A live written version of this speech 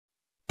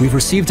We've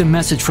received a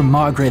message from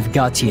Margrave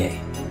Gautier.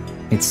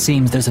 It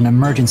seems there's an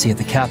emergency at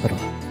the capital.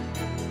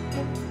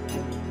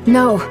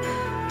 No.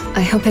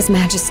 I hope His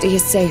Majesty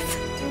is safe.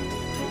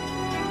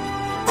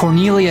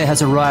 Cornelia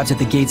has arrived at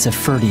the gates of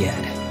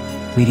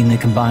Fhirdhiad, leading the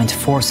combined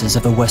forces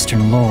of the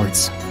Western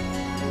Lords.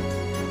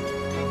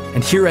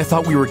 And here I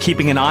thought we were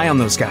keeping an eye on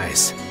those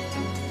guys.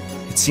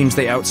 It seems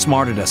they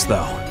outsmarted us,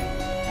 though.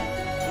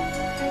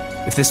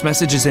 If this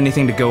message is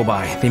anything to go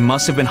by, they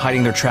must have been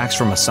hiding their tracks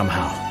from us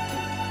somehow.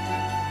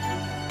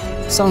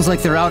 Sounds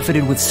like they're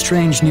outfitted with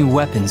strange new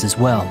weapons as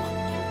well,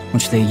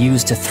 which they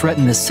use to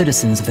threaten the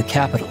citizens of the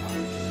capital.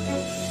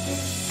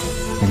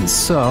 And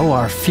so,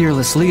 our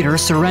fearless leader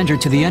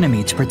surrendered to the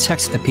enemy to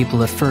protect the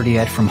people of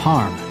Fhirdhiad from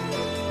harm.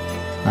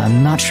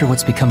 I'm not sure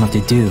what's become of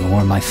Dedu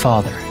or my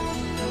father.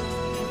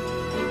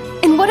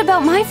 And what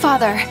about my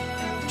father?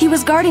 He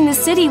was guarding the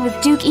city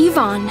with Duke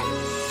Ivan.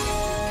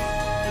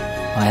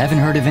 I haven't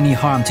heard of any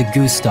harm to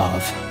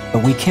Gustav,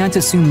 but we can't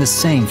assume the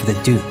same for the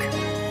Duke.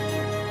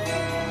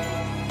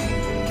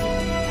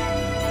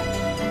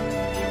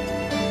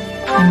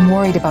 I'm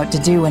worried about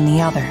Dedu and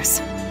the others.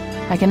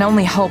 I can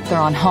only hope they're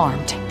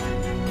unharmed.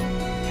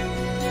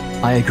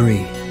 I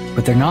agree,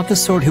 but they're not the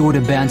sort who would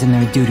abandon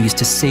their duties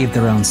to save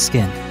their own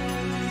skin.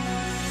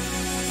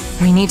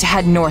 We need to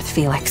head north,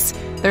 Felix.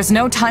 There's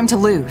no time to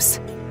lose.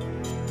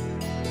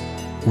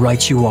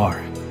 Right you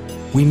are.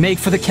 We make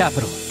for the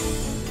capital.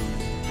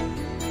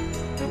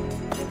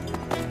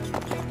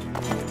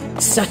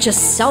 Such a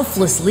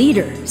selfless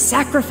leader,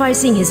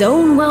 sacrificing his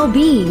own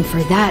well-being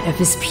for that of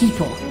his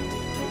people.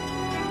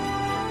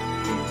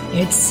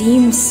 It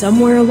seems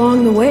somewhere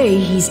along the way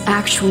he's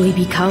actually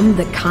become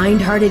the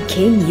kind-hearted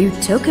king you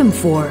took him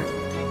for.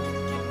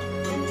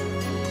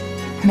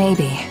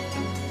 Maybe.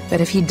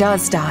 But if he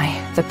does die,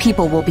 the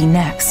people will be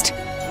next.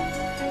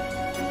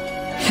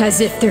 As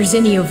if there's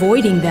any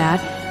avoiding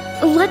that.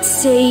 Let's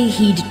say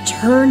he'd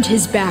turned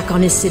his back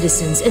on his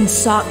citizens and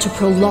sought to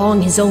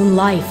prolong his own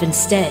life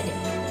instead.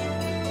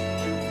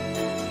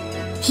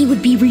 He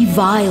would be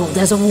reviled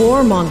as a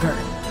warmonger,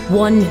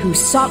 one who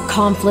sought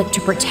conflict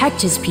to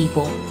protect his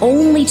people,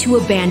 only to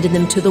abandon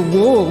them to the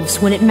wolves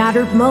when it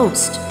mattered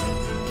most.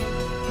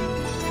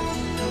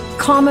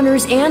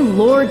 Commoners and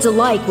lords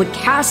alike would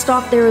cast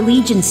off their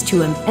allegiance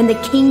to him, and the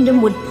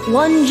kingdom would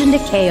plunge into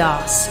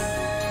chaos.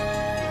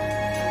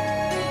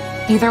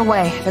 Either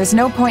way, there's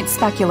no point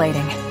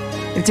speculating.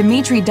 If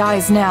Dimitri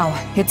dies now,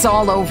 it's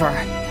all over.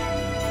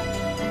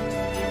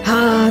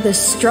 Ah, the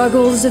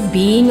struggles of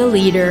being a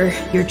leader.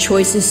 Your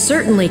choices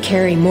certainly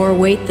carry more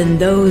weight than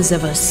those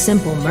of a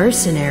simple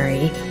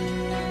mercenary.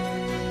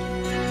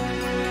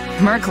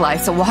 Merc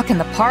life's a walk in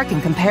the park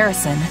in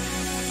comparison.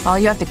 All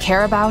you have to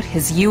care about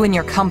is you and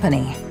your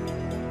company.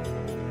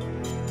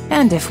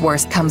 And if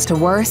worst comes to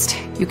worst,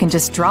 you can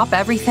just drop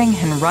everything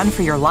and run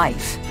for your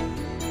life.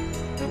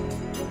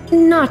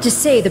 Not to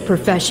say the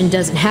profession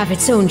doesn't have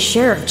its own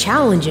share of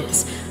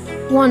challenges.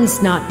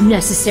 One's not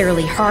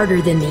necessarily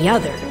harder than the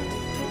other.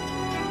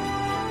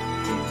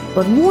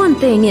 But one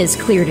thing is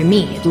clear to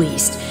me, at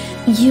least.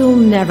 You'll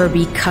never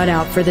be cut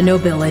out for the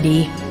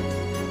nobility.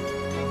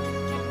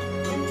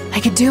 I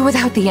could do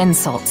without the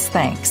insults,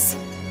 thanks.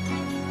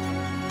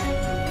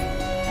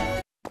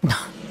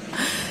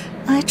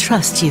 I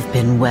trust you've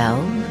been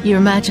well, Your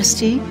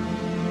Majesty.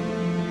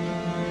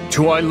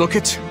 Do I look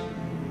it?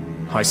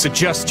 I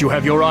suggest you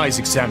have your eyes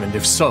examined,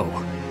 if so.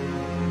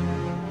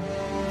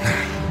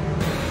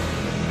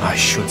 I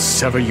should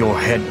sever your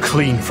head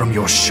clean from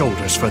your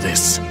shoulders for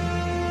this.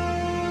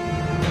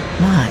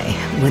 My,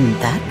 wouldn't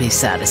that be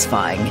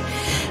satisfying?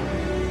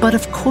 But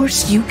of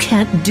course you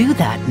can't do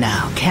that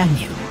now, can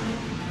you?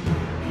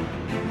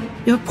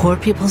 Your poor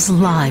people's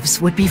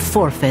lives would be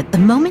forfeit the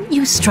moment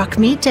you struck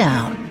me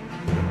down.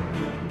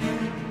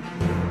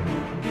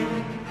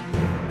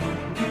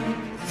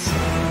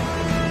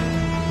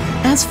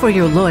 As for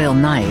your loyal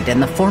knight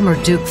and the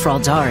former Duke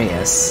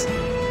Fraldarius,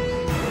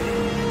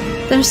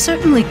 they're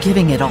certainly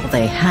giving it all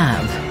they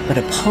have, but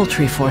a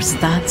paltry force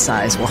that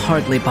size will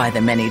hardly buy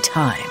them any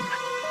time.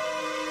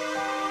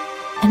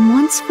 And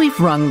once we've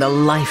wrung the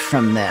life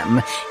from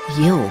them,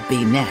 you'll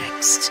be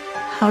next.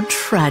 How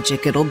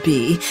tragic it'll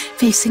be,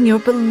 facing your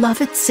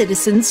beloved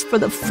citizens for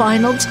the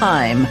final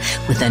time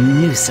with a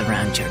noose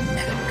around your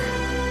neck.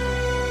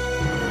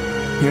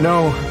 You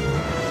know,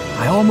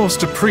 I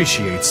almost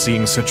appreciate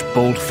seeing such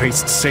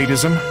bold-faced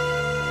sadism.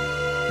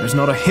 There's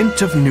not a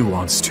hint of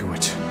nuance to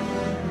it.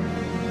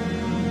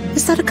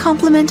 Is that a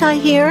compliment I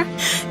hear?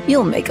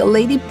 You'll make a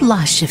lady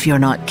blush if you're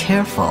not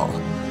careful.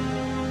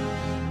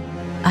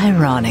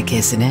 Ironic,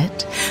 isn't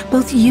it?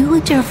 Both you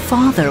and your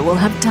father will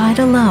have died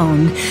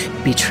alone,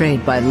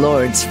 betrayed by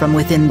lords from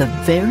within the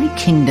very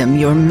kingdom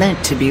you're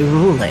meant to be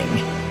ruling.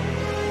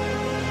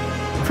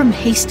 From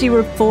hasty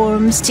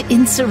reforms to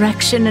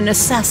insurrection and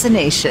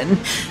assassination,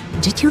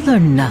 did you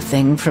learn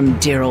nothing from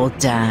dear old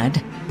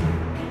Dad?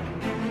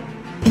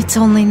 It's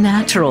only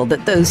natural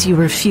that those you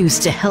refuse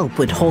to help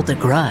would hold a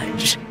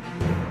grudge.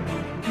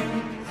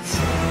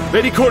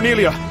 Lady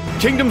Cornelia,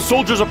 kingdom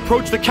soldiers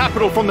approach the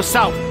capital from the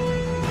south.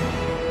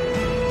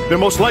 They're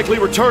most likely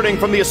returning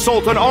from the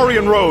assault on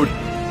Arianrhod.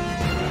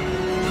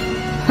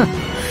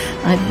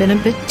 I've been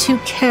a bit too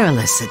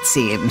careless, it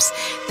seems.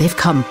 They've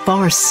come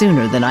far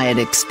sooner than I had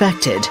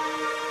expected.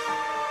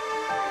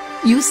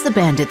 Use the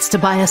bandits to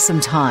buy us some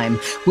time.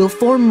 We'll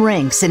form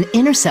ranks and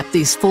intercept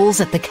these fools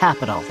at the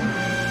capital.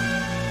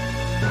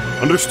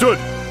 Understood.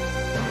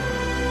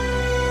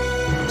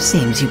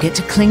 Seems you get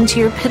to cling to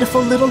your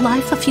pitiful little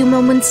life a few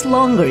moments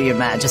longer, Your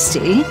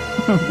Majesty.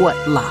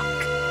 What luck.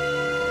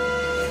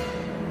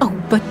 Oh,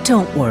 but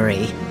don't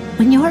worry.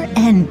 When your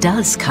end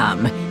does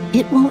come,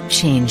 it won't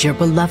change your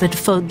beloved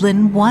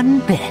Fodlan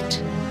one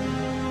bit.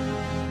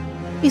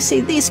 You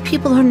see, these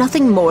people are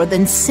nothing more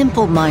than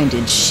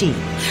simple-minded sheep.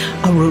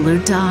 A ruler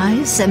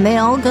dies, and they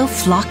all go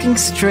flocking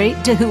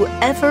straight to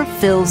whoever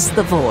fills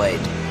the void.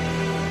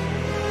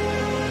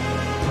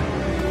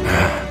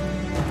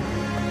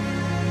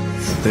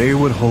 They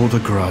would hold a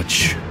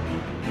grudge.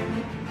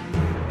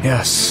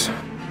 Yes,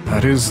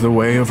 that is the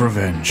way of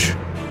revenge.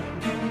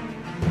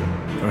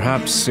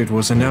 Perhaps it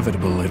was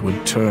inevitable it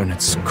would turn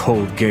its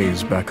cold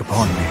gaze back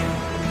upon me.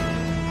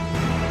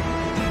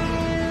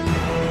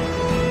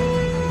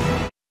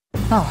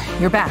 Oh,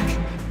 you're back.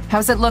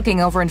 How's it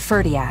looking over in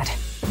Fhirdhiad?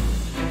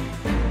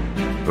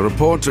 The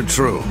reports are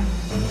true.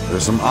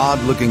 There's some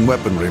odd-looking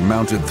weaponry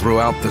mounted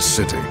throughout the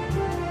city.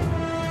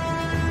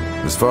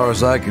 As far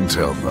as I can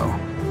tell, though,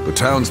 the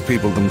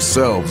townspeople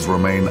themselves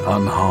remain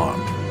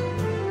unharmed.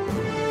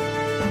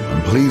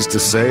 I'm pleased to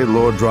say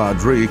Lord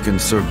Roderick and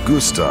Sir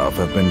Gustav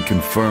have been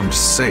confirmed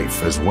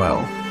safe as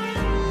well.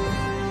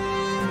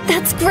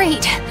 That's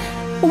great!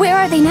 Where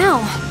are they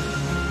now?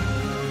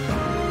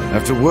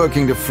 After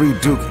working to free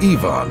Duke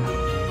Ivan,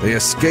 they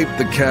escaped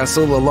the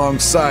castle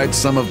alongside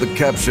some of the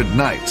captured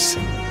knights.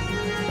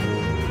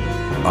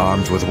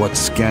 Armed with what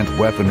scant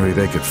weaponry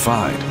they could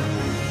find,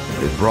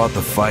 they brought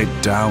the fight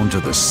down to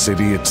the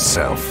city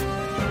itself.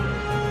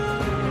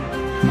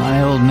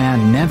 My old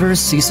man never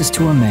ceases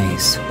to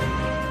amaze.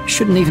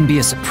 Shouldn't even be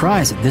a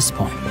surprise at this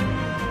point.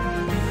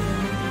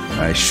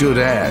 I should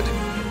add,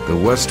 the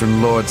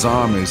Western Lord's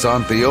armies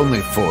aren't the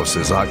only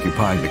forces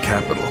occupying the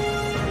capital.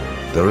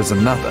 There is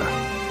another,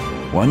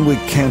 one we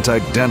can't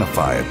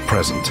identify at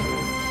present.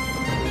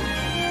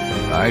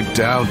 I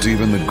doubt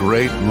even the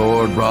great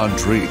Lord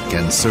Roderick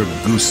and Sir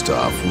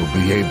Gustav will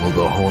be able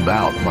to hold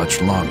out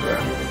much longer.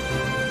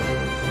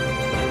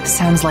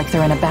 Sounds like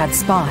they're in a bad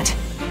spot.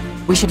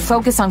 We should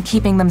focus on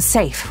keeping them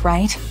safe,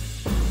 right?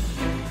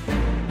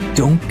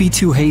 Don't be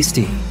too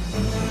hasty.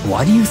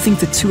 Why do you think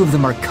the two of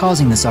them are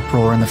causing this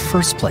uproar in the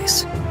first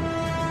place?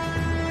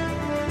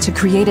 To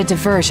create a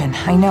diversion,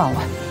 I know.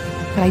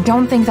 But I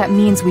don't think that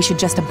means we should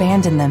just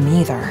abandon them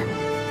either.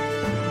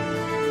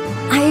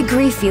 I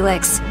agree,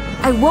 Felix.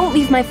 I won't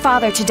leave my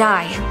father to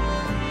die.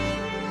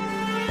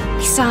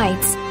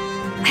 Besides,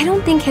 I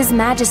don't think His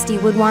Majesty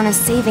would want us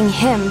saving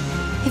him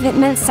if it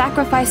meant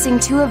sacrificing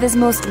two of his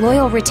most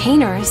loyal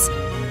retainers.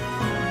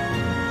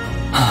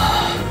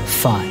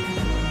 Fine.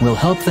 We'll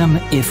help them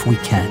if we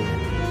can.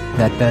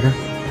 That better?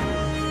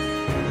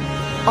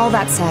 All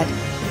that said,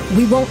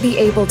 we won't be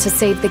able to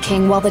save the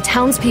king while the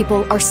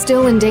townspeople are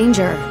still in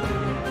danger.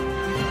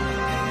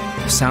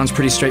 Sounds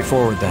pretty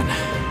straightforward then.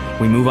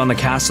 We move on the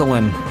castle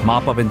and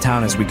mop up in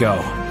town as we go.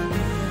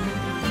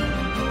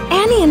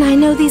 Annie and I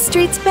know these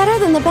streets better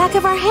than the back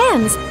of our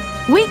hands.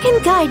 We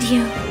can guide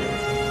you.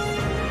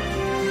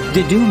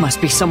 Didu must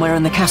be somewhere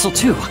in the castle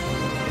too.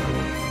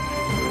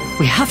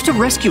 We have to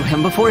rescue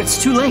him before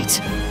it's too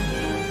late.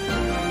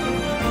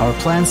 Our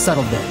plan's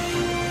settled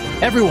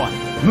then. Everyone,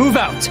 move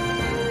out!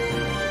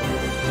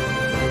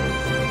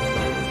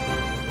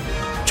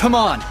 Come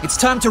on, it's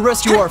time to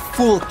rescue our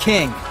fool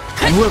king,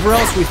 and whoever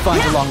else we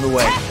find along the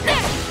way.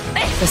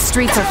 The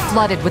streets are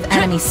flooded with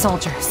enemy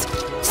soldiers.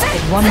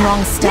 Take one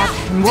wrong step,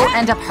 and we'll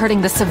end up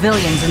hurting the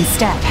civilians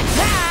instead.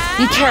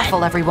 Be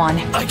careful, everyone.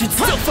 I can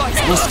still fight!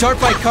 We'll start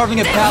by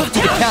carving a path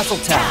to the castle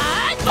town.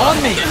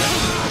 On me!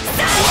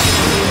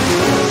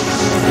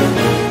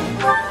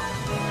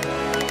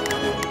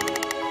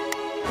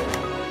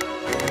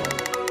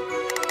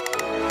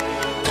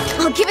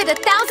 I'll give it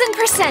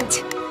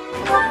 1,000%.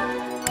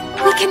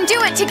 We can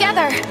do it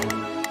together.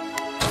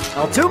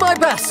 I'll do my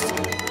best.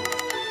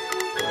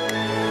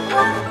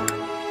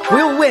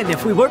 We'll win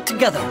if we work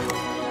together.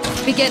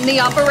 Begin the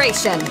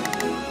operation.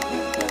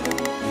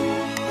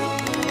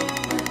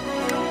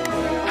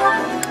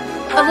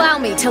 Allow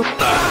me to...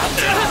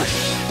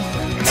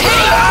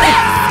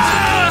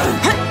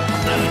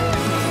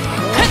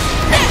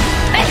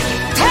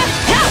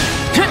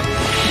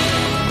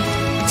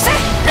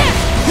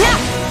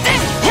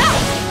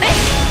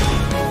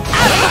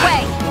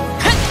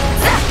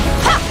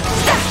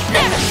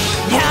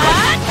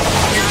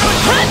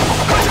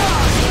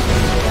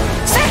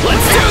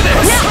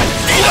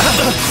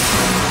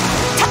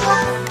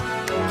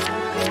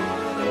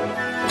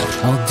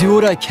 I'll do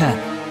what I can.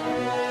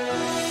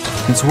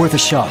 It's worth a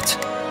shot.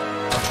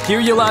 Hear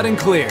you loud and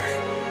clear.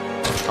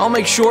 I'll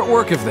make short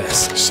work of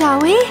this.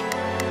 Shall we?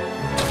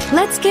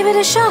 Let's give it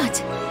a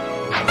shot.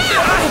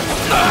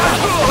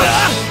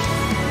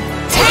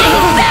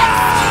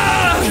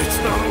 It's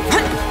not over.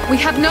 We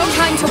have no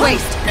time to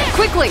waste.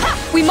 Quickly,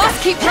 we must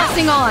keep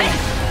pressing on.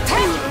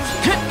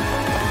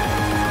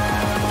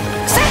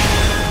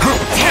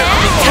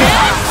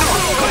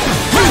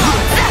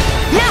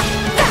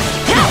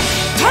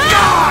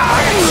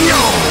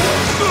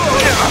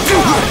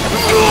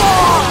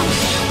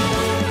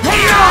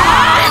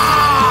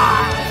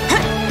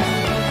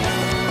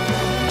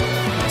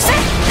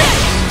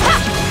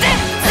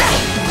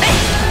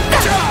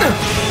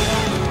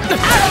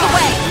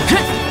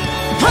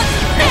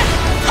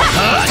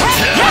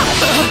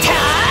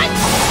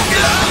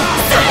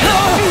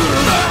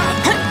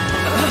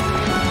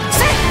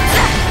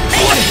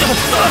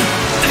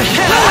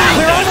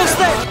 We're almost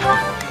there!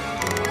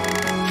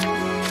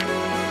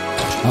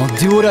 I'll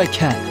do what I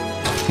can.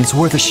 It's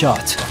worth a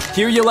shot.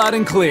 Hear you loud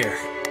and clear.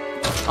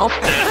 I'll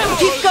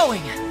keep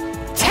going.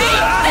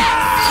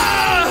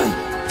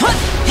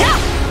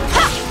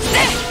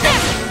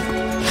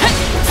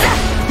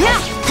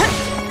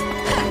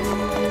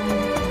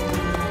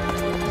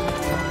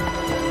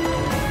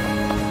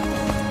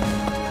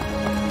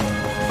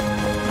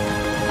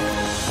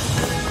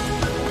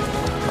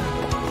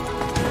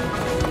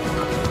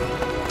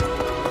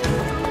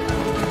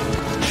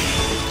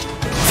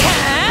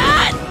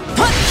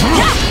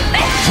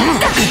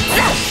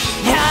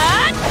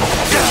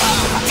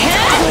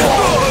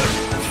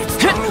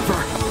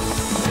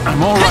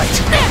 I'm all right.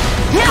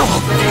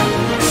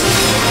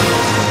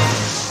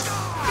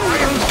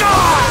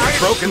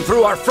 Broken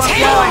through our front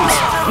lines!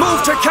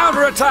 Move to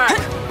counterattack!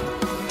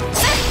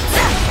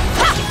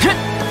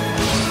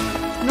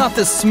 Not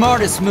the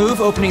smartest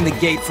move, opening the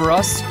gate for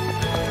us.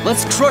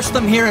 Let's crush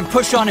them here and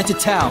push on into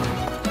town.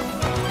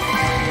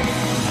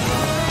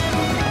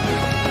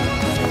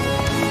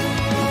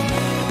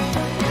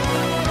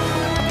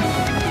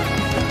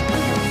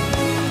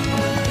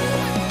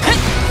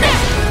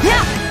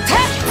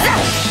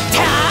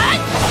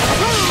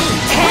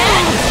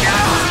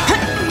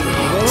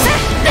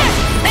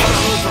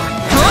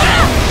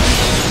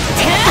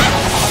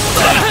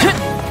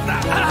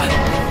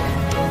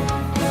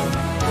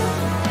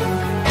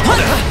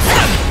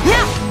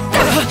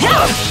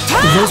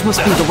 Those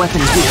must be the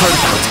weapons we heard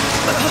about.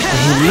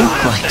 They look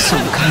like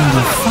some kind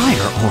of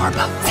fire orb.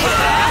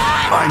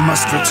 I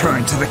must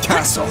return to the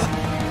castle.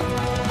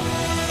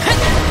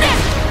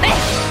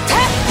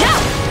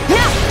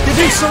 They've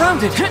been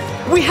surrounded.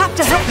 We have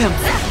to help him.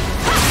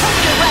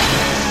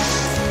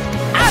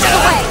 Out of the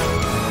way!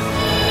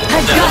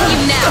 I've got you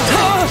now!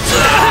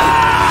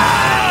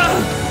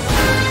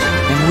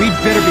 And we'd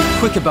better be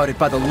quick about it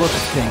by the look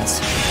of things.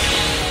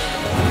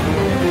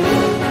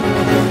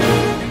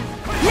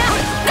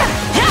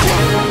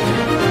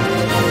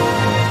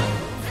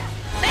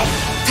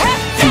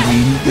 You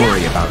needn't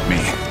worry about me.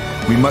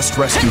 We must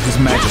rescue His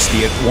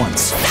Majesty at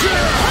once.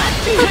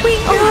 But we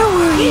are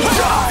worried.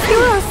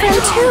 You're our friend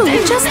too,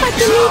 just like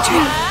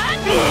Dimitri.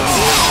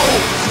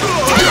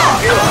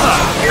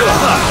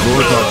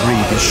 Lord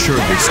Rodrigue is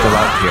surely still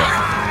out here,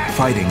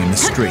 fighting in the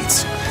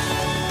streets.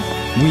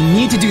 We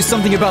need to do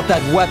something about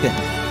that weapon,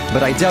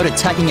 but I doubt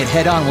attacking it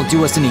head-on will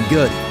do us any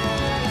good.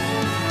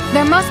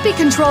 There must be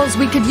controls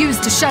we could use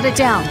to shut it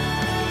down.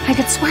 I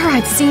could swear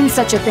I'd seen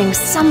such a thing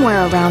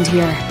somewhere around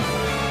here.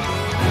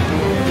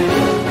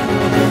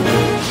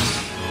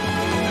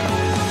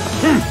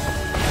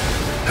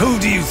 Who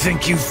do you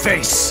think you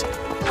face?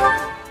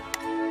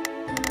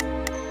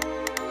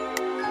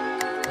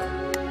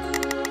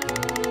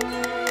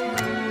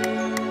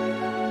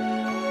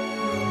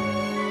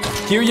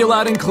 Hear you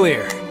loud and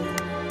clear.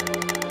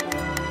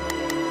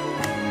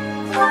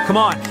 Come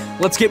on,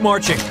 let's get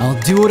marching. I'll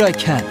do what I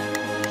can.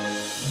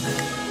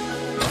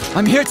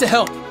 I'm here to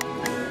help.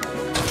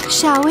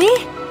 Shall we?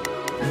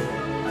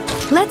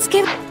 Let's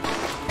give...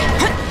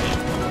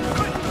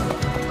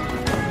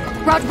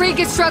 Rodrigue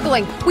is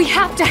struggling. We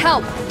have to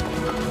help.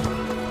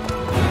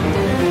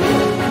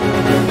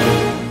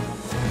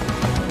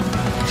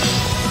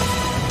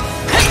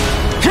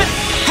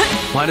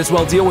 Might as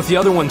well deal with the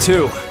other one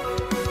too.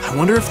 I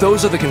wonder if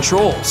those are the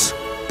controls.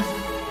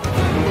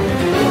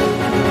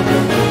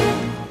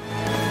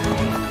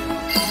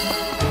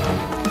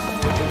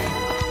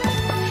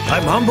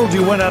 I'm humbled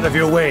you went out of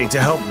your way to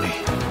help me.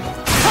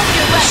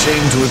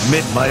 Ashamed to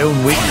admit my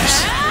own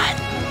weakness.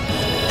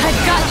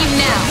 I've got you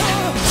now.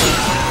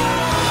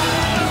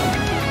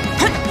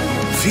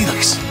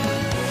 Felix,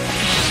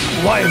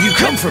 why have you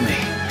come for me?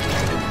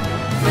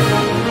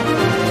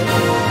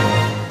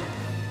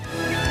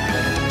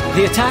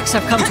 The attacks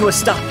have come to a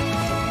stop.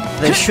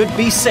 They should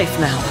be safe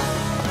now.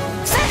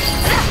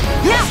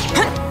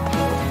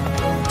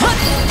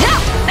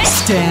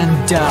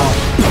 Stand down.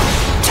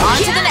 On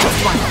to the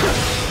next one.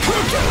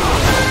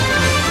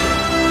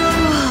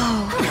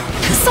 Whoa.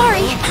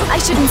 Sorry, I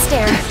shouldn't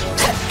stare.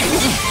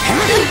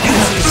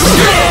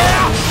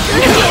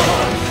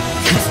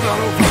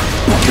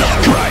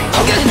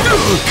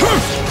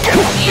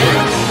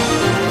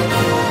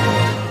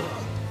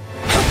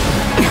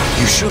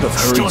 You should have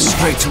hurried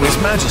straight to His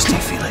Majesty,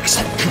 Felix.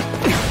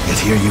 Yet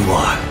here you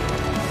are.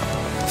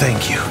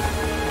 Thank you.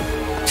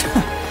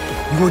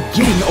 We were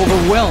getting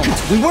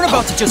overwhelmed. We weren't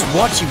about to just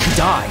watch you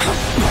die.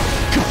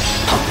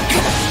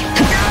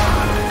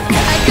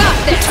 I got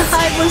this!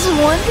 I was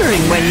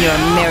wondering when your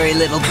merry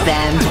little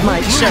band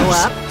might show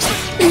up.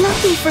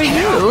 Lucky for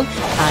you,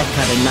 I've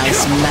got a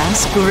nice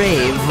mass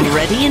grave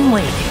ready and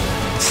waiting.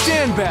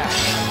 Stand back!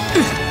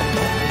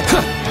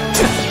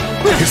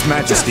 His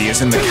Majesty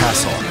is in the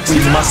castle. We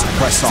must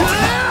press on.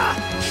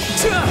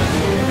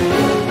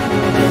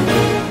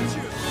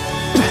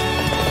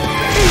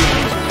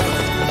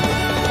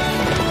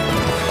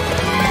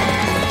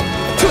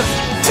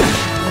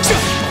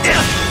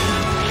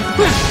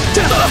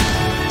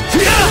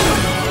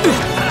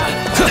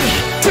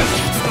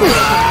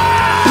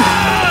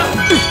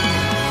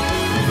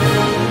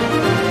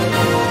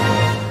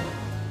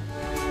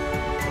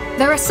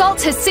 Their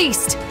assault has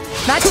ceased.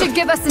 That should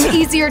give us an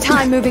easier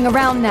time moving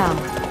around now.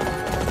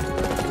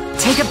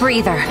 Take a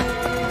breather.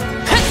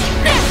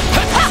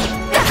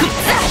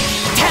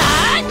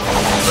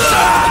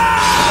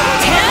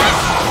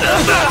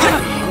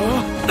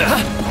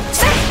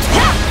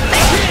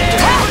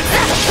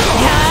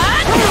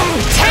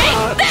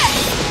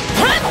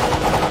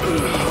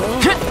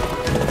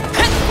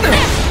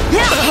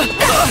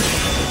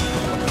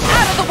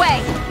 Out of the way!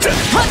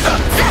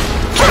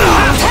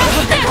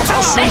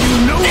 I'll show you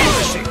no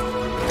mercy!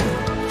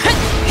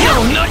 No,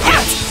 not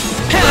yet!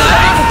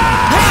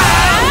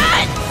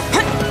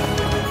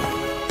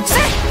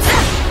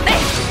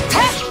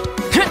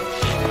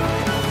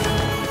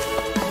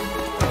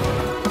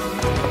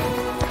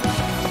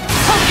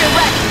 Hope you're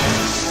ready!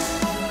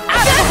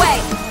 Out of the way!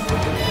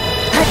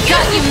 I've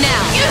got you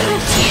now!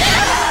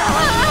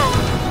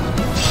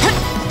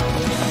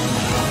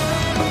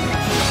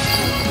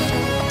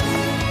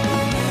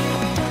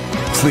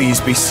 Please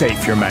be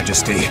safe, Your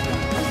Majesty.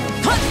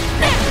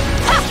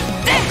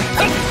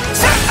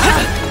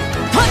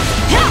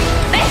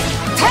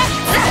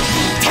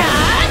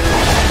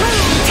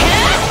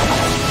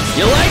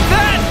 You like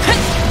that?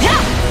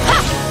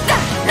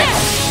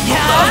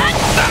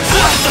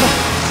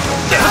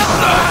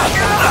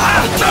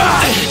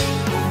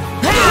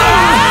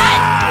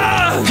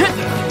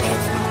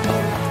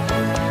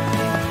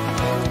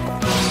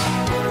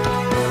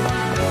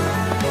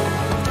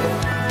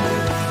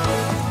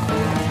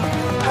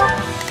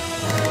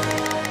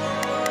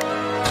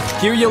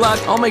 Here, you lot,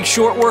 I'll make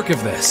short work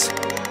of this.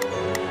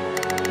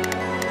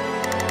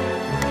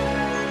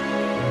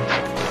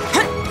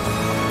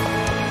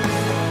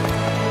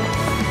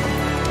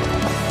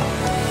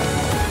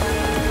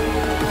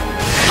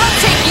 I'll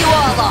take you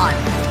all on!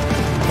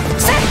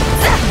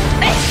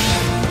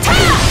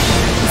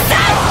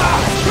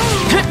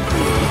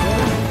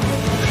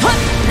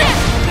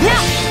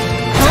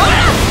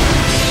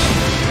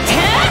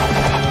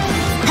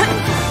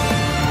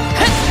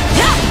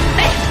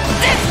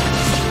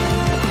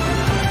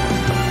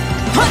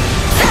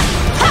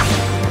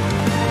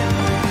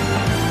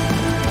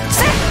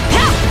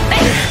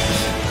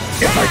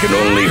 If I could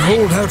only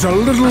hold out a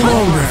little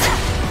longer.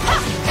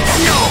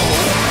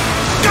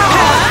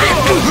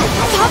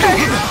 Father!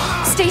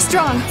 Stay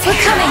strong.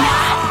 We're coming!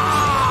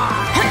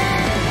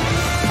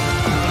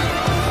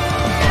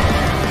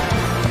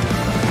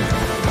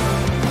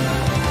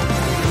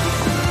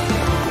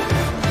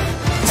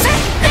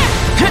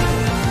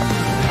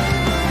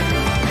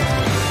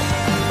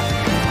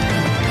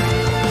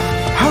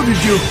 How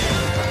did you...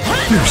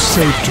 You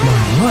saved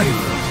my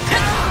life.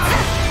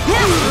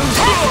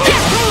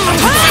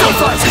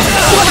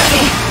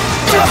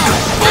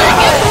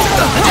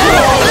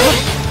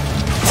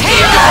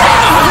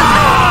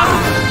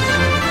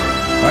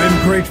 I am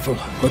grateful,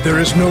 but there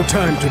is no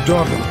time to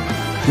dawdle.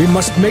 We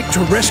must make to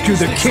rescue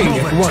the king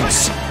at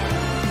once.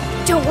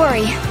 Don't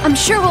worry, I'm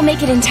sure we'll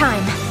make it in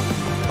time.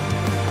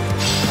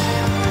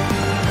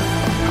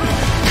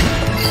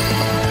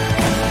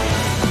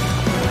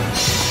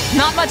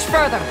 Not much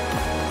further.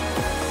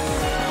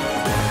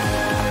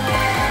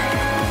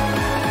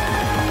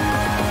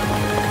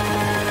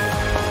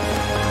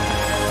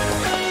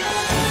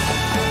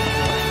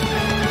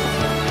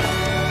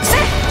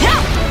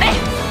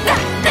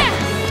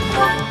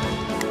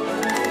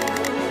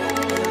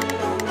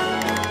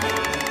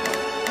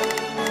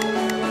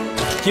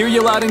 Hear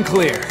you loud and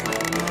clear.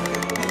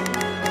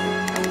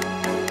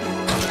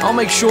 I'll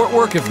make short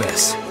work of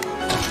this.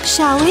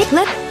 Shall we?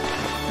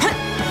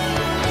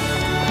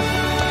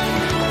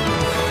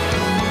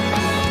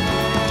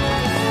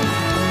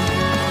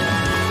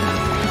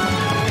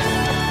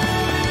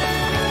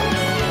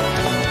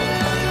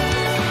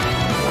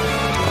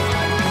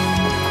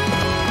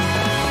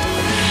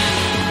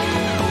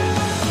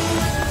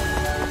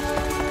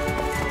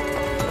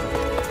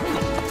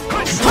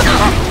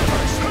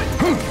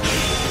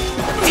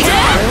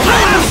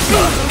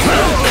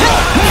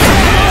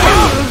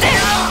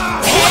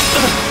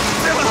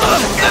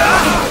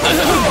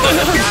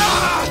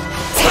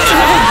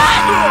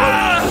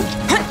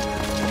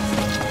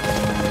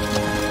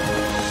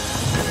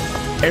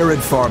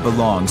 Arianrhod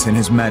belongs in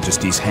His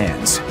Majesty's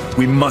hands.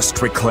 We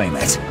must reclaim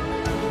it.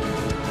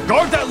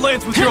 Guard that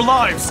lance with your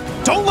lives!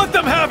 Don't let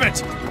them have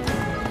it!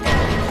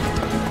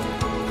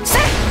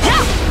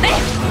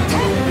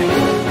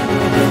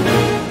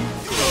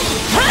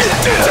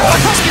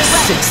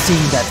 sick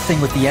seeing that thing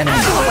with the enemy.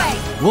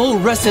 We'll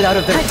wrest it out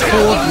of their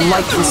cold,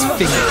 lifeless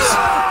fingers.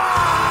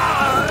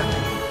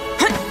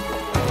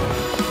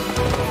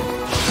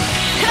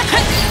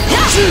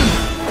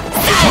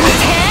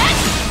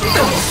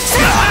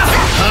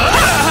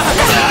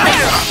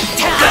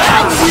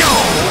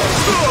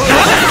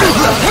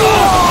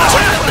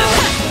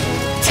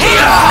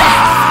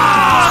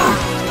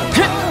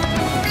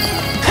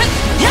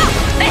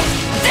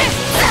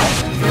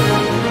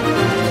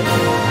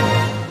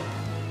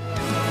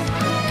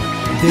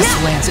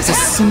 This lance is a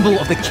symbol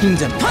of the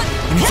kingdom,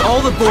 and it's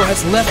all the boar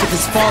has left of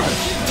his father.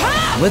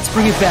 Let's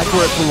bring it back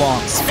where it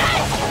belongs.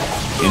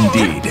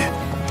 Indeed,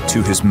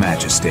 to His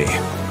Majesty.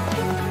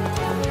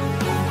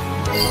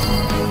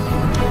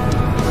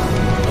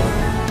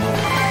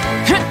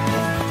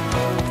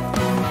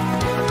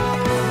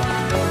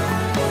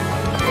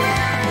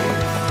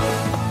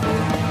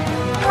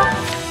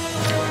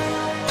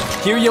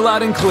 Hear you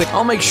loud and clear.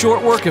 I'll make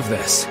short work of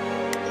this.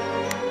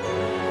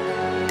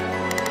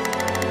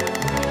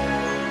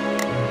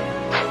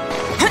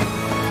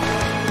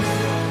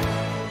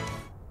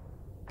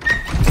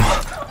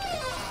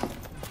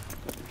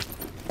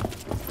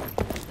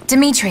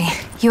 Dimitri,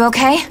 you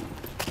okay?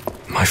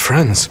 My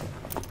friends,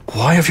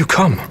 why have you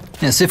come?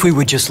 As if we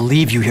would just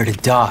leave you here to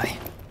die.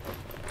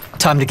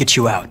 Time to get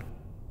you out.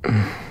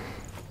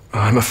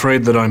 I'm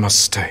afraid that I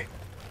must stay.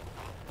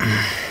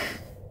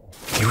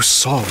 You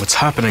saw what's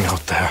happening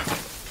out there.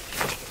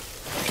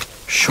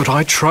 Should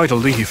I try to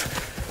leave,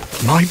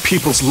 my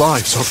people's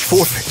lives are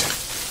forfeit.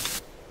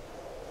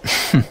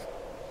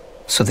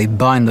 So they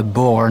bind the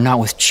boar not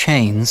with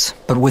chains,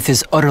 but with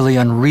his utterly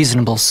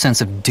unreasonable sense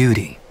of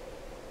duty.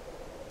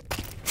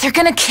 They're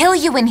gonna kill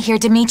you in here,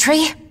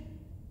 Dimitri.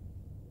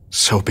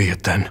 So be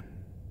it then.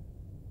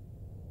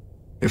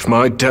 If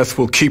my death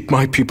will keep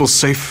my people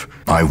safe,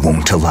 I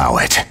won't allow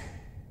it.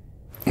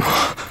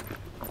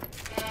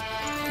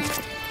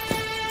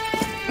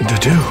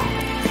 Dadu.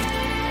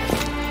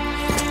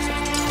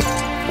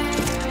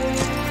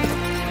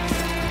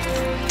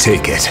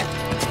 Take it,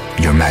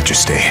 Your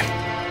Majesty.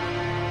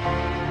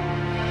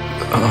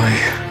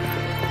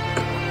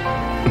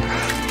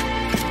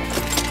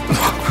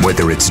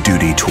 Whether it's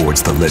duty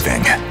towards the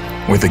living,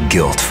 or the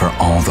guilt for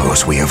all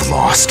those we have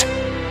lost,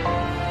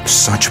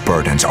 such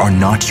burdens are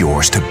not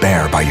yours to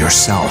bear by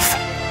yourself.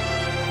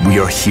 We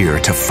are here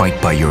to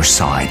fight by your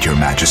side, Your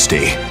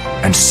Majesty,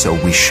 and so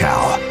we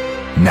shall,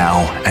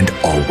 now and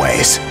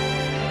always.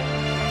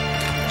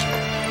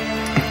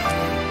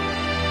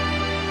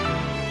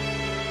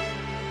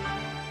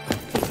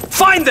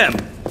 Find them!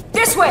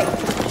 This way!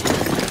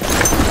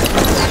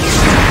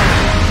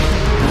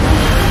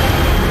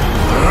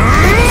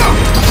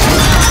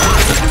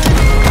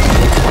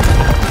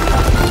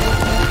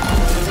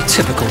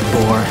 Typical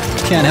boar.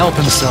 Can't help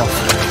himself.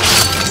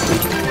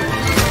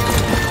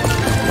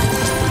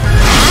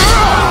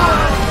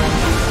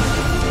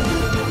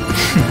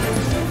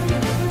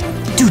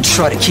 Do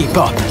try to keep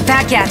up.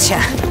 Back at ya.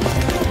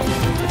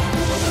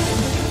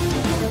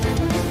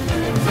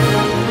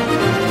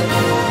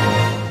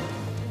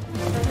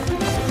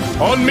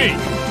 On me!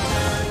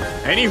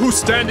 Any who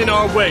stand in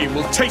our way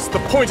will taste the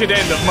pointed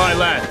end of my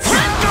lance.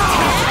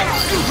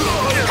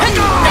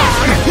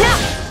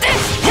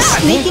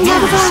 Sneaking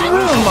out of our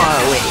room,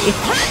 are we?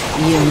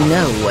 You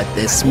know what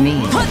this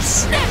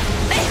means.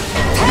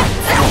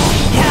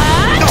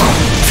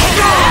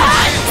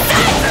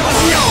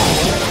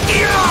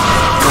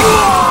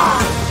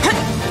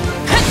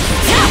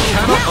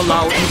 Cannot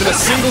allow even a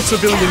single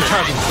civilian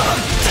casualty.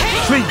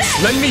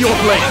 Please, lend me your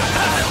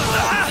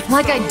blade.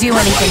 Like I'd do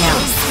anything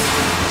else.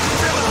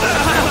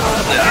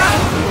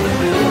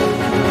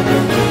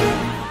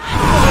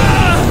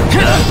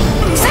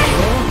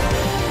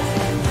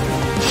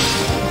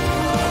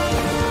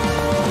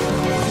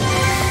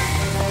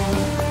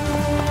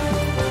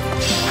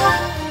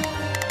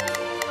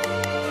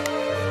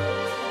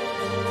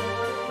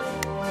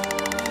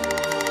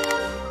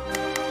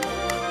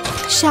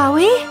 Shall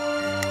we?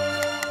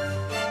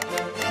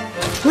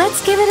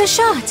 Let's give it a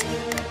shot.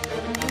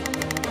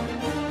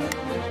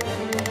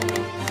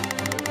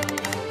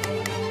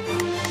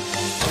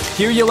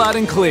 Hear you loud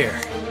and clear.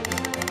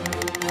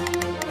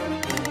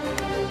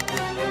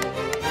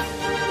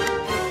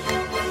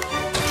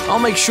 I'll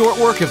make short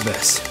work of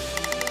this.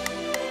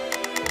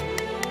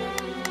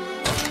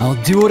 I'll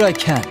do what I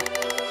can.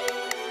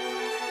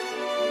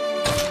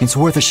 It's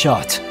worth a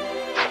shot.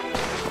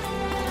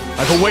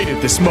 I've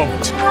awaited this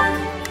moment.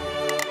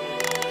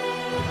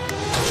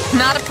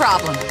 Not a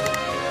problem.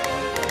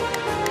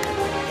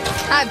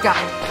 I've got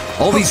it.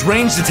 All these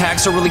ranged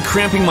attacks are really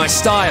cramping my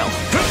style.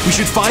 We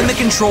should find the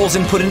controls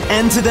and put an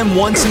end to them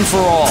once and for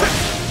all.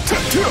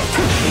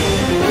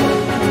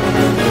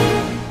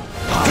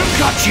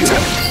 Got you!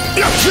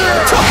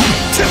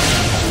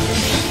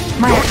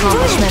 My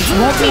accomplishments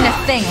won't mean a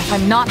thing if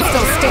I'm not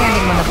still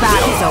standing when the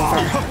battle's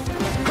over.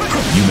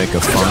 You make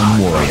a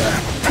fine warrior.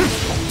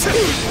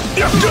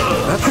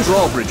 That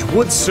drawbridge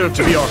would serve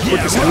to be our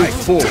quickest move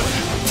forward.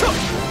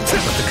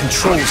 But the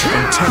controls have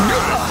been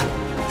tampered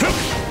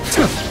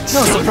with.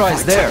 No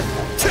surprise there.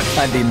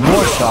 I'd be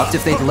more shocked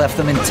if they'd left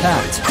them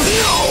intact.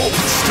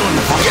 Still in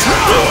the fight.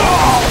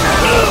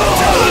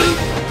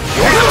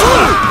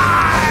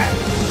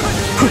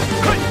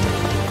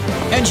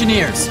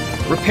 Engineers,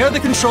 repair the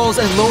controls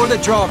and lower the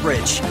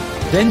drawbridge.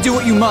 Then do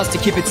what you must to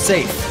keep it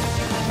safe.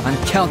 I'm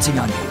counting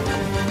on you.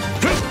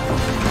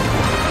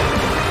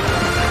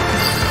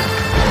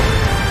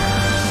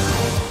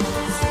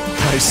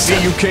 I see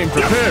you came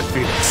prepared,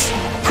 Phoenix.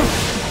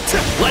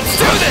 Let's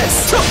do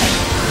this!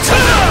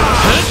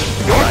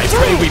 I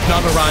pray we've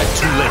not arrived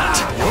too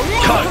late.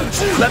 Come,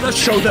 let us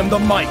show them the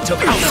might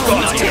of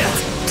Asgard.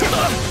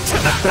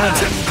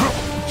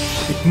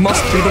 It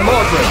must be the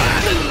Margaret.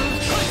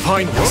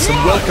 Finally,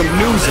 some welcome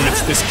news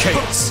amidst this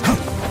chaos.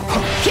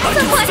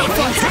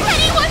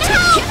 Anyone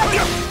help!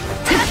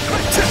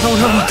 Oh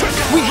no,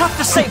 we have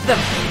to save them!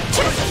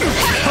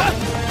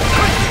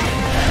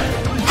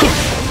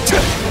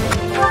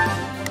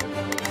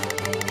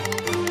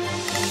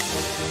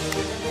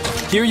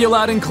 Hear you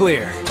loud and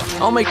clear.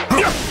 I'll make...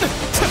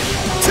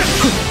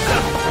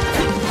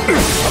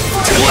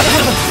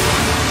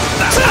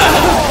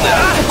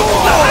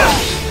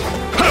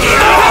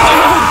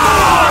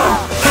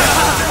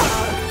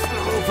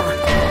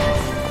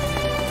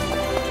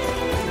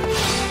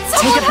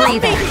 Take a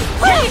breather.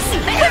 Please!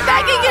 I'm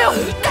begging you!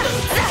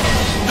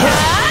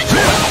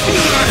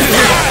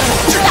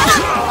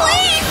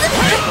 Please!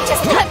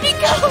 Just let me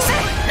go!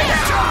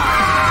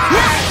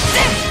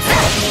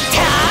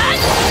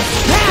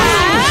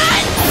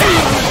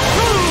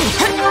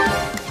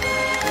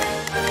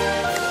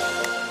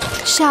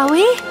 Shall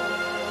we?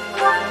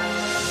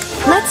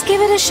 Let's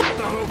give it a shot.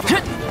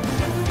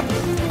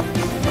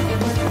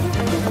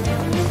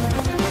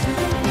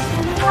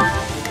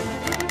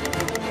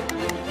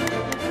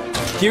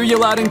 Hear you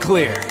loud and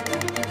clear.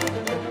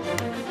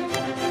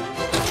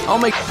 I'll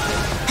make...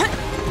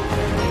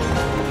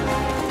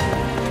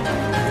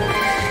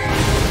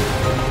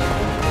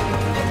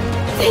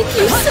 Thank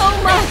you so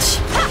much!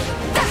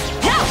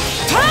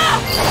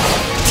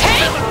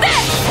 Take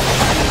this!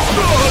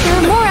 There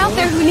are more out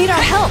there who need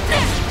our help.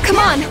 Come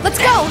on, let's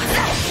go!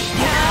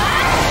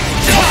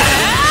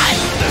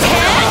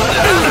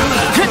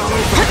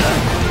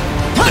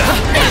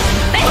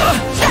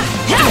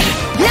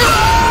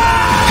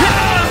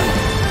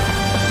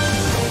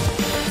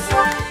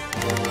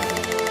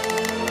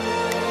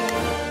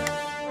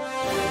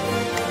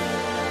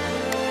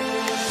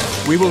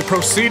 We will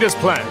proceed as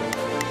planned.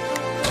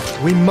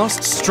 We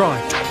must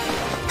strive.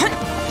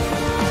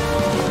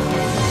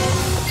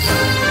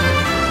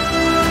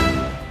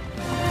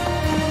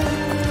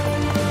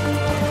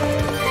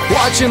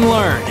 Watch and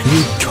learn.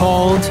 You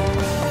called?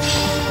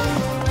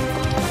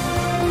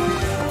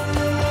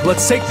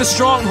 Let's take the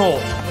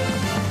stronghold.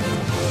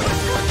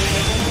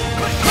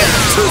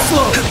 Too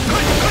slow!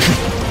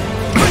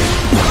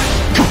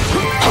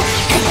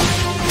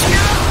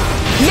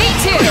 Me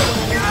too!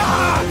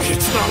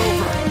 It's not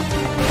over.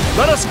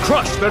 Let us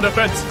crush their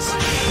defenses.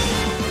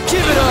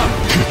 Give it up!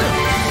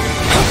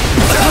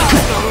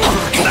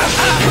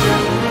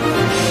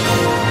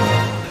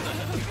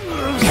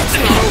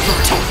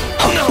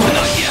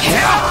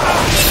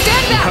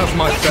 Stand back! Have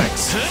my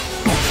thanks.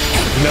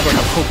 Never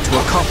have hoped to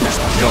accomplish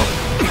my goal.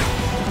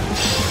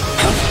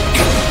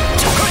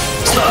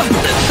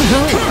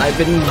 I've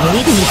been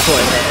waiting for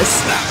this.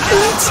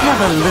 Let's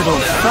have a little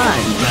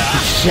fun,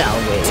 shall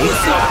we?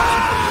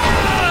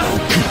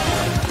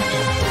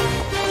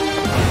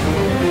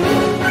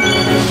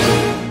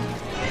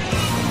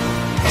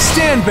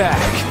 Stand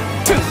back!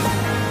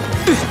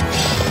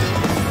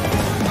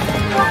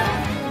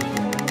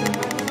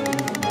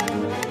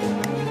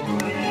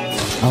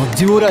 I'll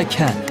do what I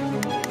can.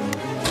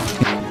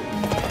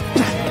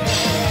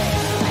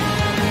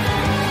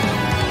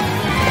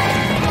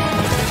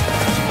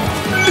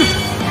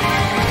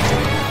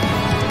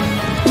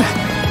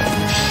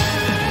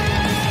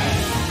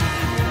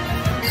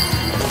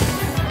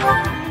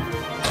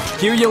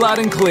 Hear you loud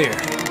and clear.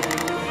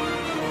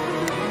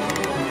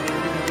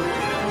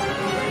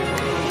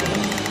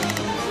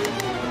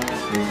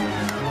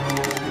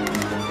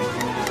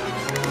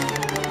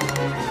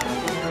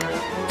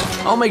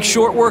 I'll make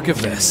short work of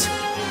this.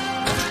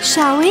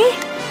 Shall we?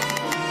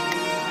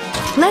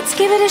 Let's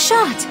give it a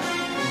shot.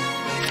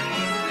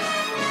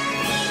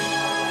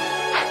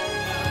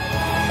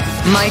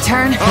 My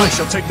turn? I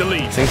shall take the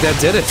lead. Think that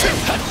did it.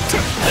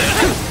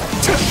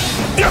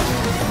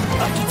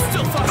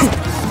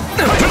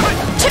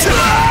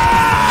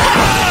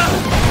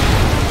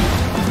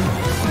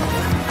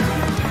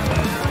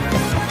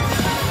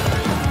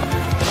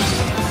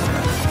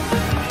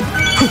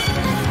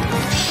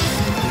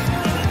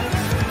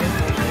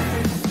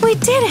 We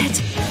did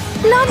it!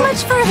 Not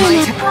much further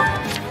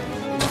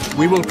now.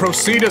 We will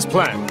proceed as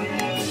planned.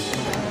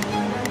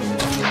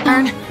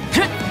 Turn.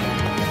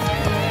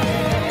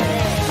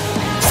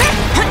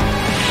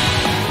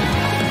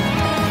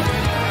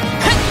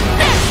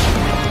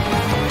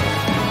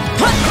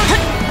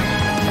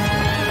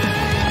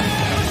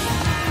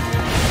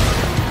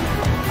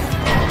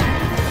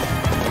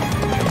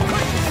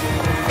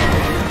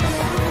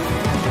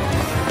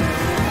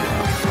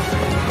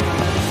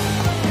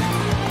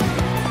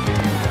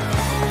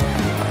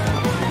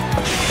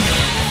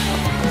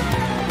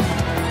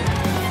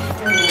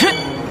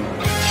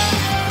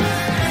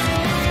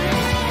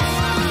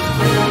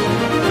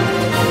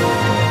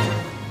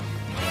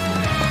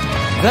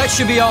 That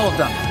should be all of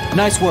them.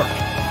 Nice work.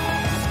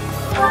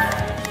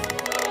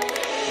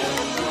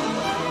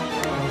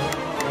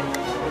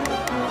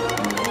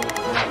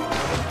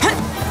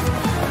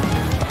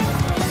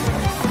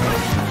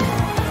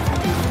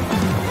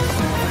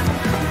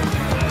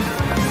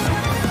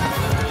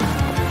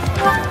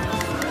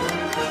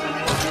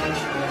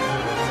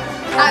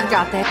 I've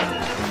got that.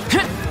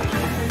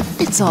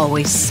 It's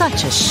always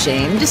such a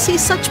shame to see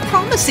such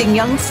promising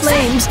young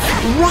flames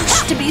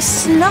rush to be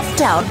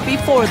snuffed out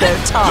before their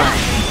time.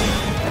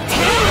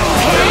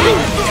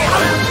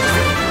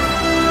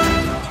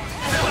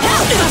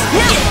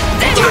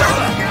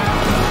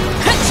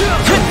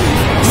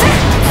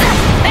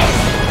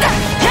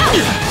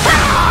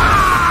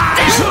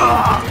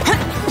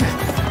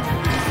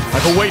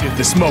 I've awaited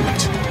this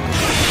moment.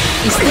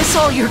 Is this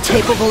all you're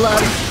capable of?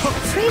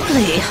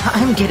 Frankly,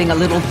 I'm getting a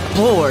little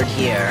bored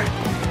here.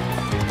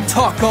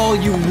 Talk all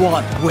you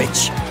want,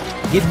 witch.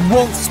 It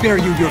won't spare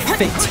you your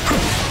fate.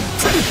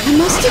 I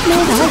must admit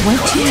I went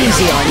too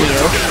easy on you.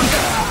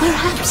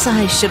 Perhaps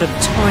I should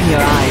have torn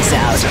your eyes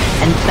out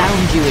and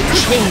bound you in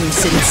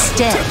chains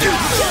instead.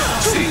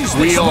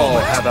 We all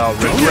have our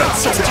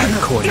regrets at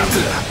that,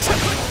 Cornelia.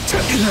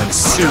 And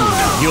soon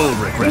you'll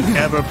regret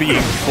ever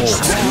being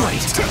born.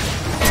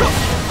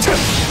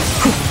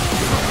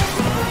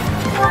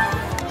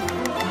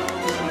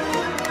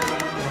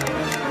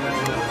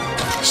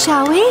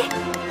 Shall we?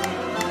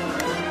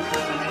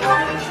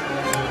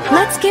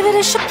 Let's give it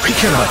a shot. We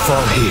cannot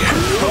fall here.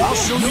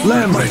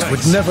 Lambert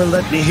would never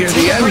let me hear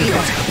the end of it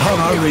upon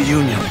our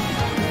reunion.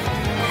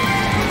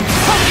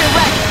 Hope you're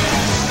ready.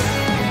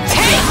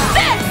 Take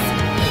this!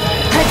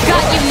 I've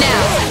got you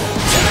now.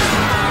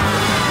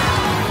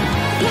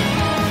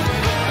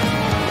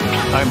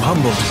 I'm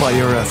humbled by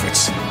your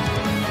efforts.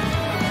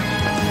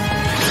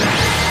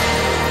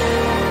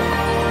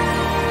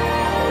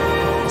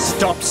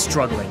 Stop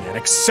struggling and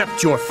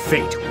accept your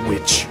fate,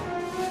 witch.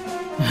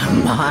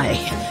 My,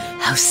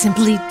 how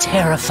simply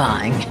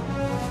terrifying.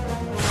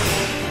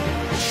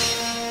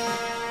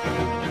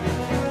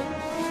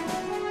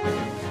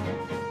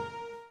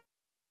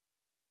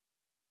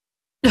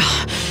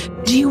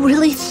 Do you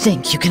really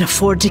think you can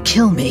afford to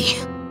kill me?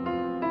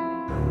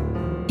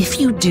 If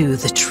you do,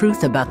 the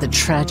truth about the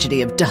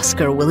tragedy of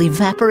Dusker will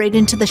evaporate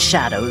into the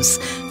shadows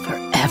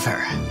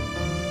forever.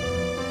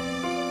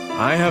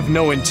 I have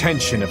no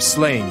intention of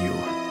slaying you.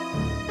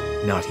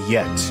 Not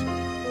yet.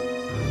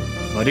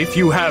 But if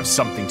you have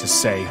something to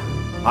say,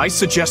 I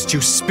suggest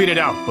you spit it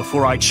out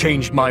before I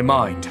change my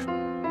mind.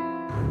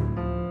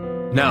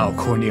 Now,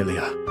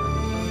 Cornelia.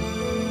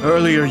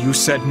 Earlier you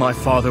said my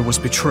father was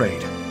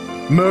betrayed,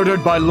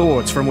 murdered by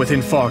lords from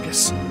within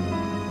Fargus.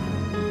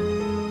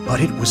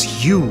 But it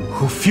was you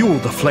who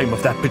fueled the flame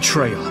of that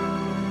betrayal.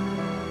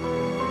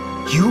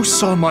 You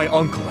saw my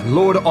uncle and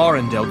Lord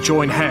Arundel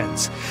join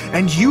hands,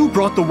 and you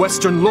brought the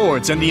Western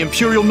Lords and the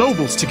Imperial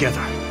nobles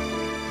together.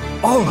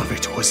 All of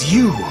it was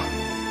you.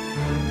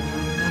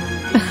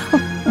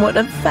 What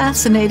a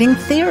fascinating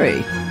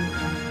theory.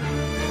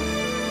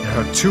 There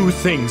are two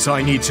things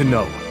I need to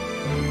know.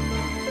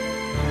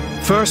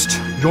 First,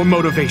 your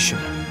motivation.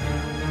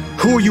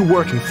 Who are you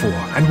working for,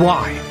 and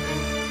why?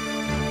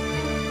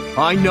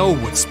 I know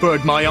what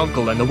spurred my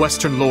uncle and the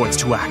Western Lords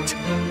to act.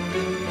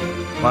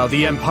 While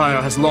the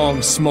Empire has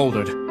long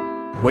smoldered,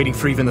 waiting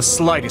for even the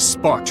slightest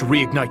spark to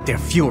reignite their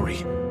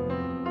fury.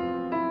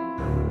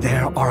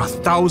 There are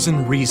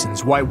 1,000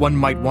 reasons why one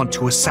might want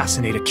to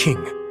assassinate a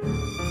king.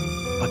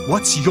 But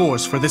what's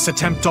yours for this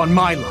attempt on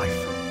my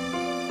life?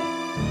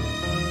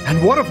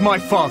 And what of my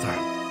father?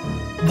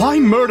 Why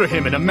murder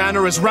him in a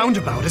manner as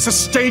roundabout as a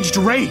staged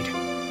raid?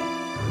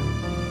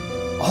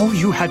 All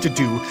you had to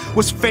do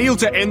was fail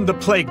to end the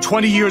plague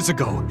 20 years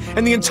ago,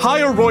 and the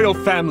entire royal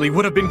family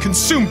would have been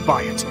consumed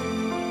by it.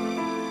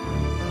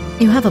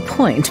 You have a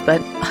point,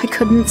 but I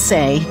couldn't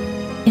say.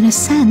 In a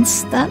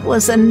sense, that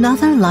was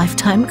another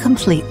lifetime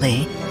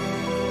completely.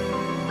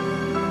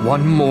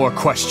 One more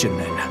question,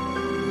 then.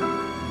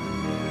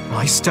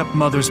 My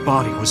stepmother's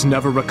body was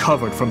never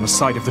recovered from the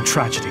site of the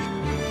tragedy.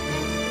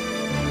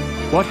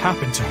 What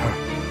happened to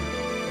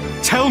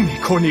her? Tell me,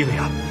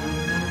 Cornelia!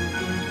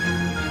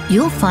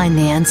 You'll find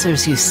the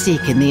answers you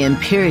seek in the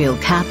Imperial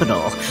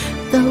capital,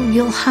 though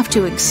you'll have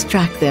to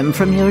extract them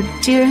from your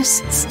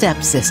dearest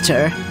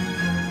stepsister.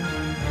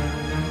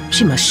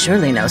 She must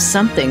surely know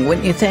something,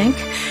 wouldn't you think?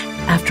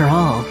 After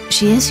all,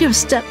 she is your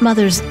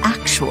stepmother's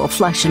actual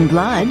flesh and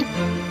blood.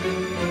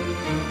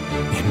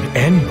 In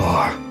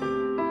Enbar.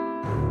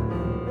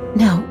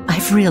 Now,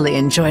 I've really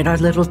enjoyed our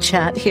little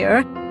chat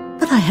here,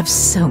 but I have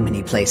so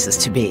many places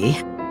to be.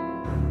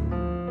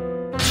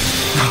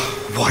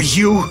 Why,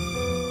 you?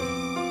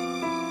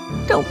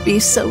 Don't be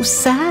so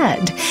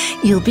sad.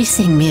 You'll be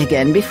seeing me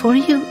again before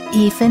you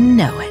even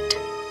know it.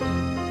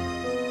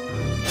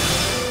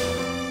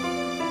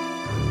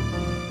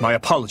 My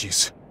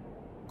apologies.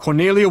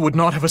 Cornelia would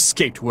not have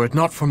escaped were it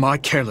not for my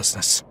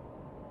carelessness.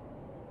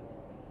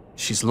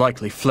 She's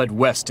likely fled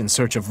west in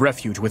search of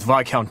refuge with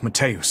Viscount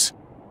Mateus.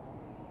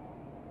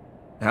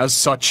 As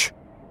such,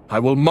 I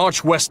will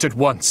march west at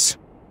once.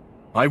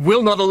 I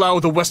will not allow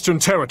the Western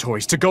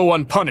territories to go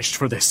unpunished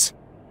for this.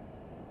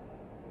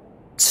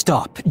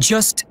 Stop.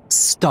 Just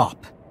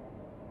stop.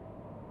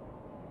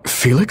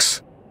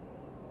 Felix?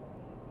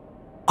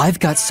 I've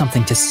got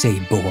something to say,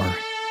 Boar.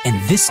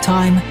 And this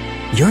time,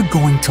 you're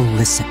going to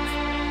listen.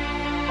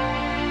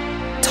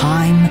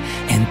 Time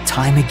and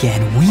time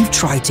again, we've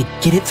tried to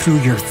get it through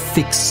your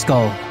thick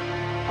skull.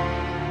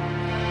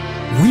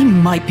 We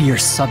might be your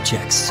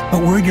subjects,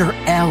 but we're your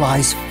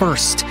allies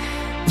first.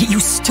 Yet you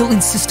still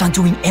insist on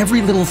doing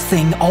every little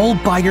thing all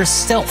by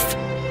yourself.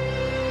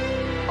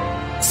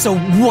 So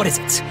what is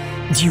it?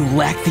 Do you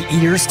lack the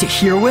ears to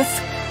hear with?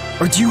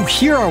 Or do you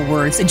hear our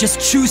words and just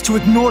choose to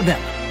ignore them?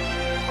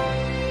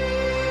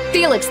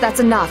 Felix,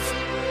 that's enough.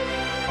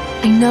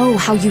 I know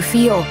how you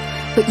feel,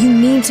 but you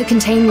need to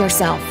contain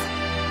yourself.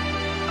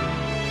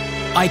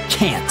 I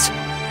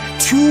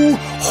can't. 2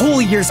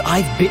 whole years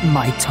I've bitten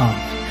my tongue.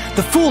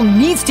 The fool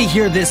needs to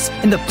hear this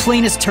in the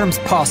plainest terms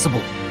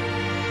possible.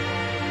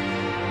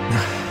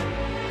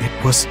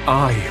 It was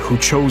I who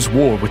chose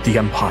war with the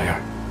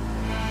Empire.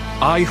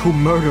 I who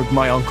murdered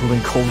my uncle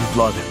in cold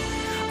blood.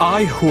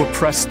 I who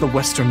oppressed the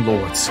Western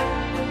Lords.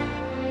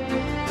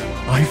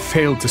 I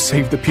failed to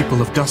save the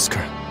people of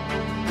Duscur.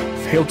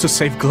 Failed to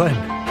save Glenn.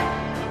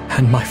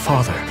 And my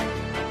father.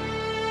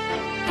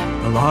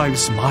 The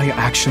lives my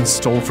actions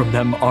stole from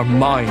them are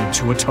mine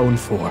to atone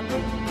for.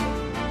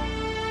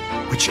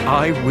 Which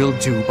I will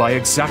do by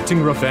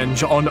exacting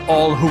revenge on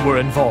all who were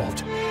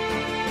involved.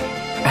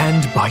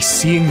 And by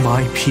seeing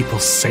my people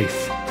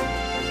safe.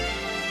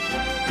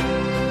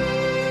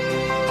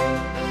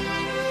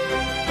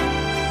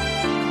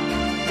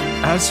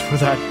 As for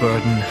that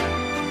burden,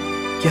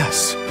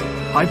 yes,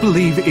 I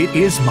believe it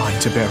is mine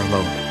to bear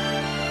alone.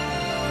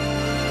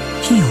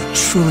 You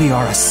truly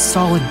are a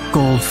solid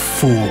gold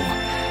fool.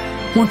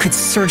 One could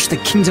search the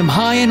kingdom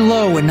high and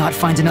low and not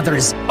find another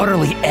as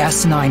utterly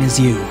asinine as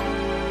you.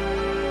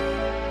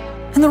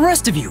 And the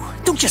rest of you,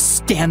 don't just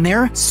stand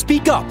there,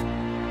 speak up.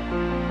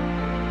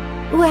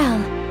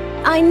 Well,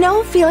 I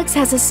know Felix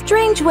has a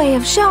strange way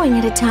of showing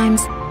it at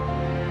times.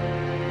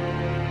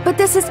 But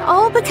this is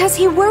all because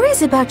he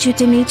worries about you,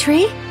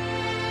 Dimitri.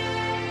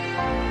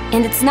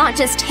 And it's not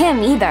just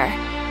him either.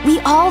 We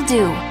all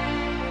do.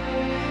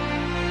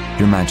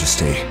 Your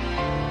Majesty,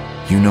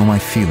 you know my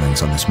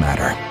feelings on this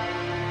matter.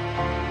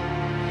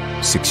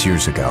 6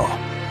 years ago,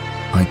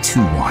 I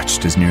too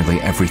watched as nearly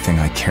everything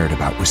I cared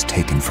about was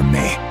taken from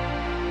me.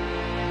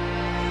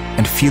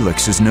 And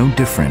Felix is no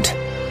different.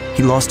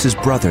 He lost his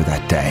brother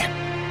that day.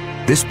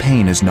 This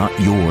pain is not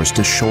yours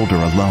to shoulder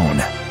alone.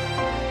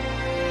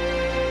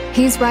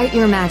 He's right,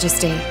 Your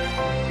Majesty.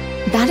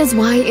 That is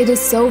why it is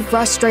so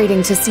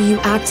frustrating to see you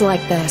act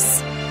like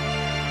this.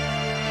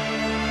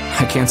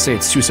 I can't say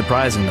it's too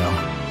surprising, though.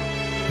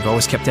 You've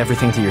always kept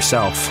everything to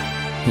yourself,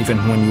 even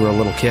when you were a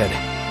little kid.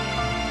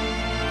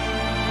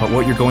 But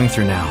what you're going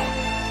through now,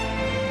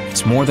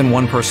 it's more than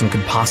one person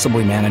could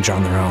possibly manage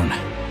on their own.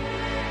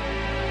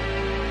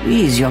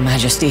 Please, Your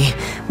Majesty.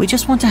 We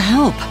just want to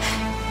help.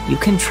 You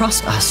can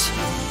trust us.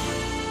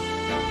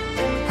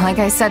 Like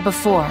I said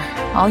before,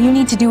 all you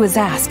need to do is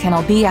ask and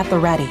I'll be at the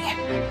ready.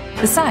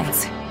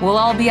 Besides, we'll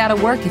all be out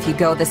of work if you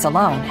go this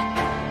alone.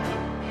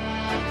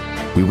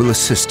 We will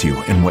assist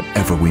you in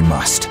whatever we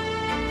must.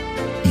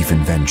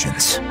 Even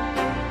vengeance.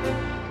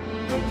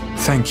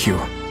 Thank you.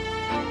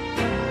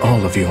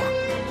 All of you.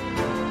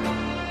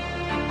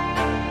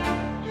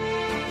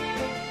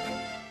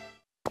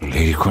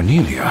 Lady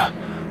Cornelia,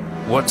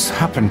 what's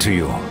happened to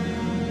you?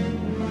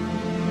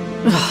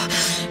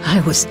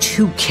 I was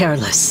too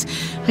careless.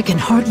 I can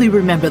hardly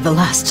remember the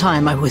last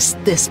time I was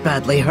this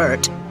badly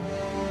hurt.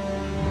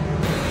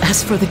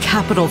 As for the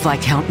capital,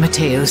 Viscount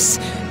Mateus,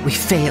 we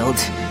failed,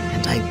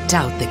 and I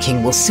doubt the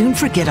king will soon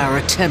forget our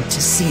attempt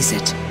to seize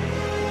it.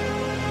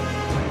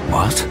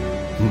 What?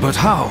 But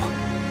how?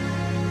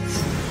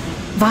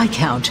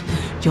 Viscount,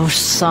 your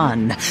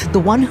son, the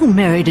one who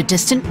married a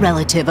distant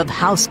relative of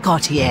House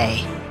Gautier.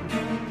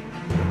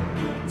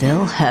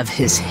 They'll have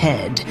his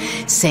head.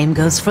 Same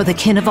goes for the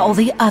kin of all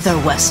the other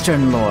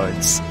Western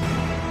lords.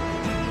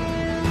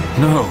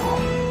 No.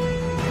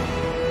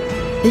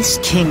 This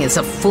king is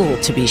a fool,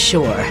 to be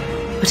sure,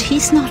 but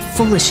he's not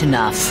foolish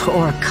enough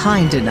or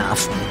kind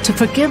enough to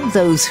forgive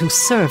those who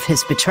serve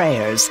his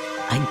betrayers.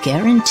 I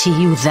guarantee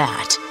you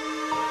that.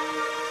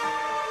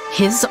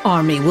 His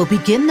army will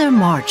begin their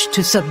march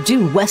to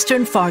subdue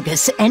Western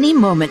Fargus any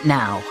moment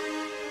now.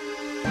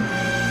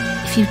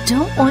 If you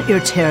don't want your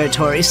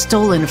territory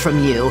stolen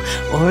from you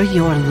or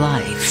your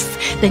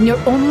life, then your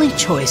only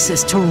choice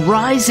is to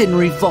rise in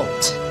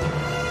revolt.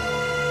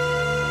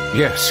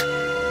 Yes.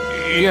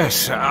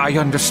 Yes, I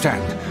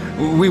understand.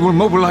 We will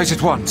mobilize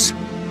at once.